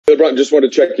LeBron, just want to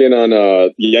check in on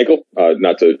the ankle.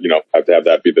 Not to, have to have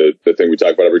that be the thing we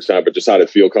talk about every time, but just how did it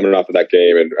feel coming off of that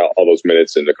game and all those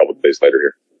minutes and a couple of days later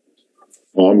here?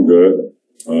 Oh, I'm good.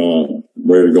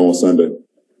 Ready to go on Sunday.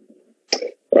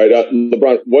 All right,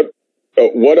 LeBron,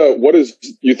 what is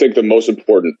you think the most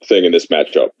important thing in this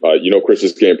matchup?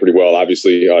 Chris's game pretty well.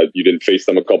 Obviously, you didn't face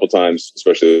them a couple times,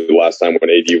 especially the last time when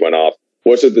AD went off.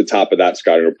 What's at the top of that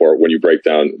scouting report when you break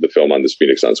down the film on this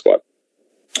Phoenix Suns squad?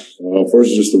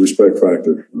 First is just the respect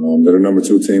factor. They're the number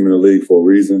 2 team in the league for a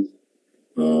reason.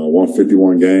 Won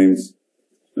 51 games,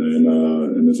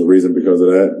 and there's a reason because of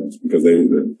that. It's because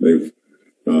they've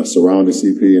surrounded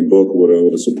CP and Book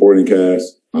with a supporting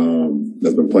cast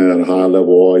that's been playing at a high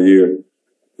level all year.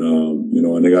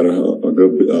 And they got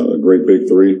a great big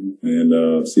 3, and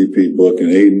CP, Book, and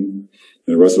Aiden,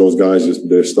 and the rest of those guys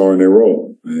they're starring their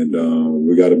role, and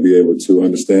we got to be able to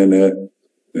understand that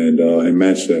and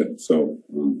match that. So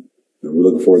we're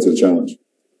looking forward to the challenge.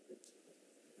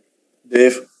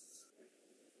 Dave?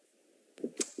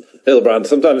 Hey, LeBron,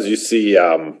 sometimes you see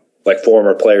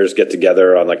former players get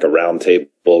together on a round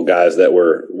table, guys that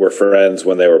were friends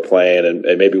when they were playing,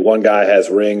 and maybe one guy has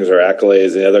rings or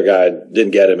accolades and the other guy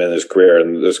didn't get him in his career,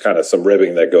 and there's kind of some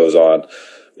ribbing that goes on.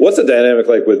 What's the dynamic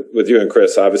like with you and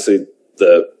Chris? Obviously,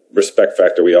 the respect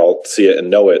factor, we all see it and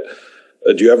know it.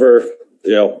 Do you ever,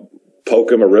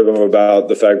 poke him or rib him about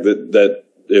the fact that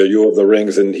you have the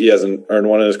rings and he hasn't earned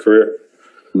one in his career?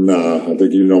 Nah, I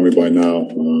think you know me by now.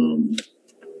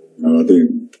 I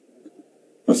think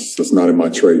that's not in my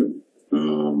trait. I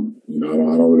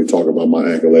don't really talk about my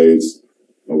accolades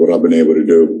or what I've been able to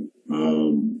do.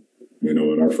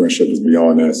 And our friendship is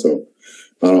beyond that. So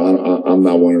I'm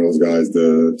not one of those guys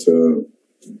to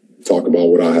talk about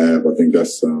what I have. I think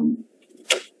that's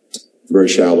very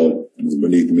shallow. It's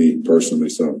beneath me personally.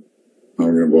 So I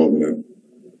don't get involved in that.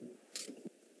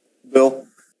 Bill?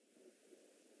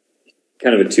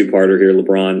 Kind of a two-parter here,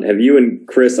 LeBron. Have you and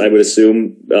Chris, I would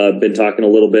assume, been talking a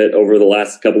little bit over the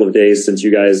last couple of days since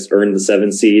you guys earned the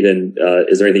 7th seed? And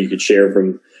is there anything you could share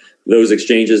from those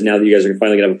exchanges now that you guys are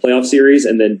finally going to have a playoff series?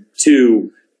 And then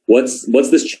 2, what's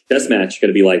this chess match going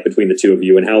to be like between the two of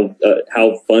you? And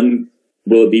how fun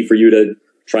will it be for you to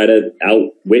try to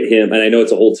outwit him? And I know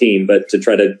it's a whole team, but to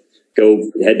try to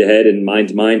go head-to-head and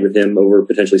mind-to-mind with him over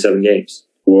potentially 7 games.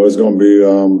 Well, it's going to be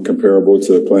comparable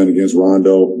to playing against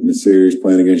Rondo in the series,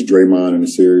 playing against Draymond in the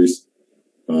series.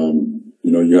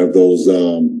 You have those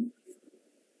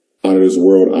out of this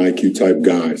world IQ type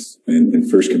guys and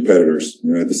fierce competitors,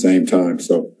 at the same time.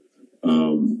 So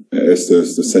it's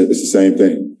the same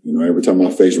thing. Every time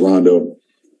I face Rondo,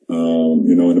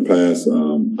 in the past,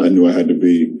 I knew I had to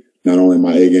be not only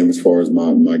my A game as far as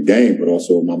my game, but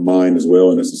also my mind as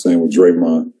well. And it's the same with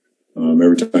Draymond.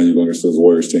 Every time you go against those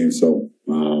Warriors teams. So,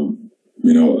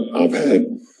 I've had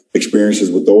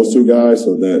experiences with those 2 guys,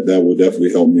 so that will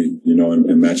definitely help me,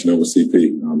 in matching up with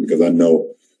CP, because I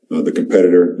know the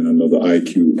competitor and I know the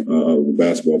IQ of the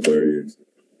basketball player he is.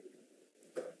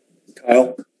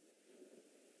 Kyle?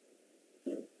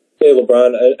 Hey,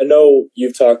 LeBron, I know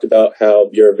you've talked about how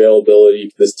your availability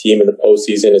to this team in the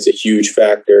postseason is a huge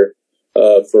factor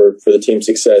for the team's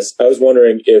success. I was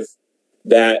wondering if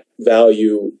that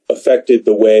value affected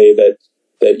the way that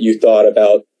you thought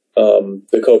about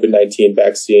the COVID-19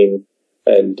 vaccine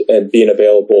and being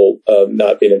available,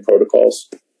 not being in protocols.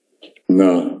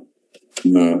 No.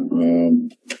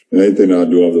 Anything that I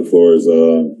do off the floor is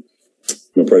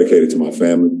predicated to my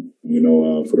family,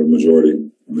 for the majority.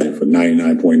 For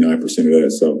 99.9% of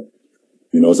that. So,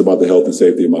 it's about the health and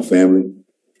safety of my family.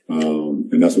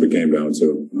 And that's what it came down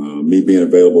to. Me being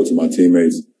available to my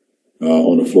teammates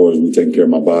on the floor is me taking care of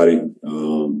my body.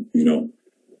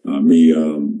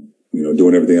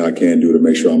 Doing everything I can do to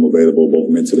make sure I'm available both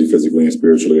mentally, physically, and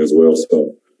spiritually as well.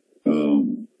 So,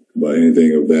 but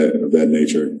anything of that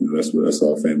nature, that's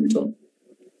all family talk.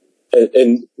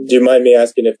 And do you mind me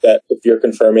asking if you're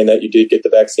confirming that you did get the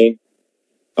vaccine?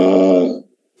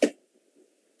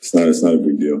 It's not a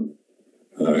big deal.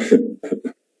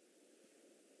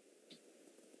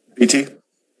 BT?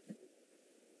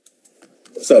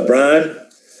 What's up, Brian?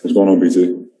 What's going on,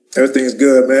 BT? Everything's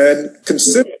good, man.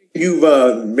 Considering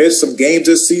you've missed some games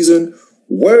this season,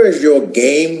 where is your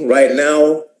game right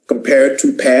now compared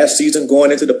to past season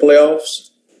going into the playoffs?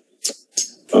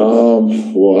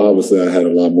 Well, obviously I had a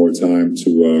lot more time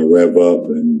to rev up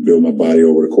and build my body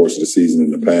over the course of the season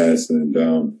in the past. And,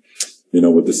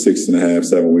 with the 6.5,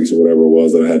 7 weeks or whatever it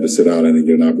was that I had to sit out, I didn't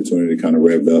get an opportunity to kind of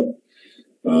rev up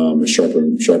and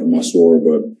sharpen my sword.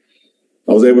 But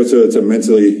I was able to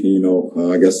mentally,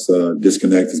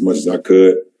 disconnect as much as I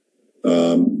could.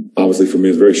 Obviously for me,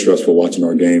 it's very stressful watching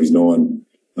our games, knowing,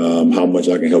 how much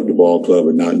I can help the ball club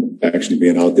and not actually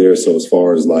being out there. So as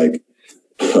far as like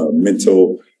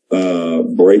mental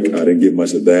break, I didn't get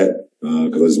much of that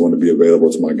because I just wanted to be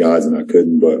available to my guys and I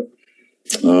couldn't. But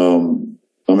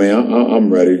I mean,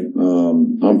 I'm ready.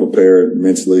 I'm prepared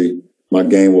mentally. My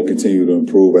game will continue to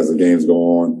improve as the games go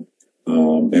on.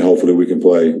 And hopefully we can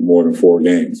play more than 4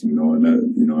 games, and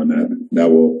that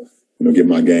will, get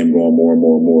my game going more and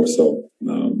more and more. So,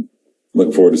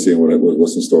 looking forward to seeing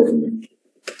what's in store for me.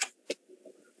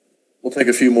 We'll take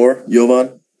a few more.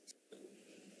 Jovan?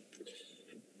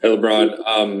 Hey,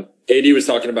 LeBron. AD was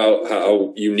talking about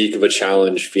how unique of a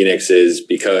challenge Phoenix is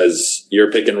because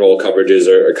your pick and roll coverages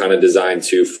are kind of designed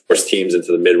to force teams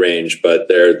into the mid-range, but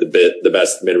they're the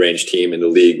best mid-range team in the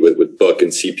league with Book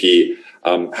and CP.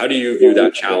 How do you view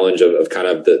that challenge of kind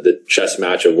of the chess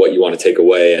match of what you want to take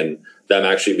away and them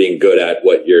actually being good at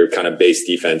what your kind of base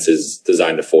defense is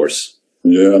designed to force?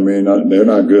 Yeah, I mean, they're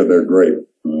not good. They're great.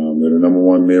 They're the number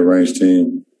 1 mid-range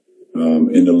team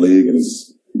in the league, and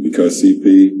it's because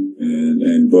CP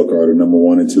and Book are the number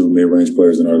 1 and 2 mid-range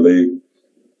players in our league.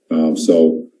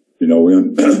 So, we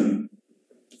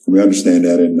understand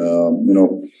that. And,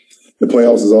 the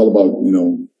playoffs is all about,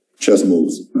 chess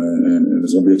moves. And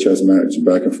it's going to be a chess match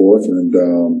back and forth. And,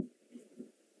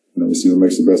 we'll see who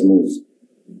makes the best moves.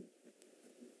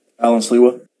 Alan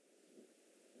Sliwa?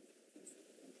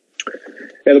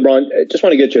 Hey, LeBron, I just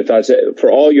want to get your thoughts.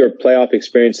 For all your playoff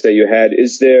experience that you had,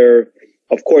 is there,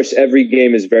 of course, every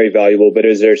game is very valuable, but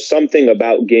is there something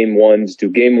about game ones? Do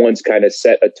game ones kind of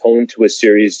set a tone to a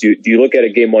series? Do you look at a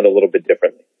game one a little bit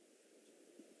differently?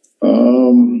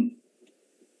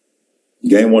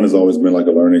 Game one has always been like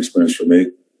a learning experience for me.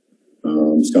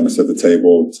 It's kind of set the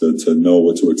table to know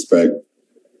what to expect,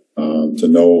 to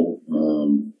know,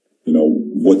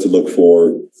 what to look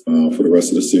for the rest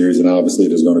of the series. And obviously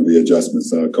there's going to be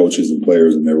adjustments, coaches and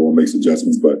players and everyone makes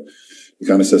adjustments, but it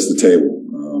kind of sets the table.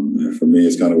 And for me,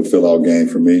 it's kind of a fill out game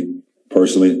for me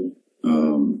personally.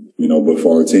 But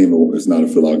for our team, it's not a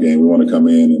fill out game. We want to come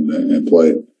in and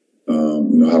play,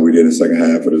 how we did in the second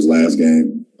half of this last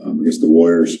game against the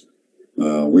Warriors.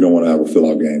 We don't want to have a fill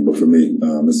out game, but for me,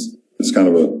 it's kind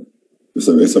of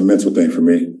it's a mental thing for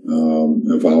me.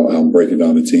 Of how I'm breaking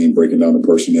down the team, breaking down the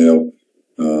personnel,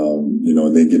 and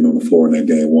then getting on the floor in that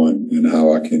game one and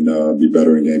how I can be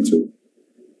better in game 2.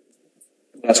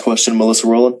 Last question, Melissa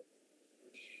Rowland.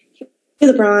 Hey,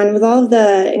 LeBron, with all of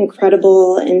the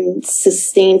incredible and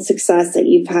sustained success that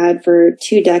you've had for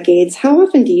 2 decades, how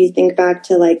often do you think back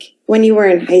to like when you were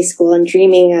in high school and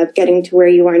dreaming of getting to where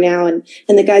you are now and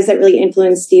the guys that really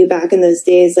influenced you back in those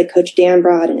days, like Coach Dan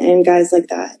Broad and guys like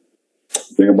that?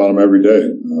 Think about them every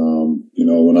day.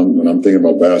 When I'm thinking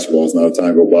about basketball, it's not a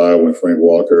time go by when Frank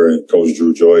Walker and Coach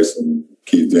Drew Joyce and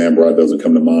Keith Danbrod doesn't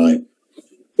come to mind.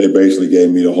 They basically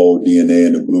gave me the whole DNA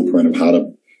and the blueprint of how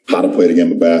to play the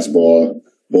game of basketball,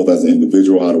 both as an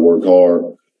individual, how to work hard,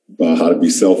 how to be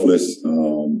selfless,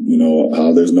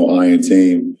 how there's no I in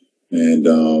team. And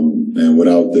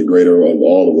without the greater of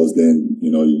all of us, then,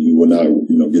 you will not,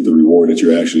 get the reward that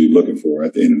you're actually looking for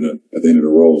at the end of the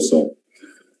road. So,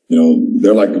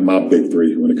 they're like my big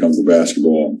 3 when it comes to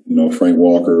basketball. Frank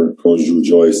Walker, Coach Drew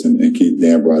Joyce, and Keith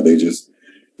Danbrod.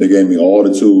 They gave me all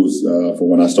the tools from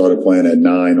when I started playing at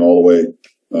 9 all the way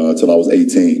till I was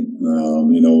 18.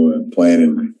 Playing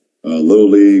in little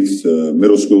leagues to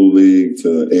middle school league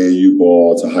to AAU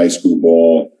ball to high school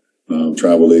ball,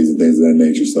 travel leagues and things of that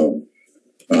nature. So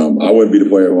I wouldn't be the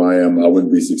player who I am. I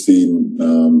wouldn't be succeeding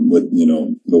with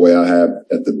the way I have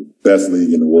at the best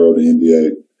league in the world, the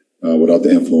NBA, without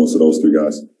the influence of those 3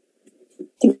 guys.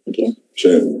 Thank you.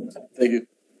 Sure. Thank you.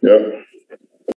 Yep.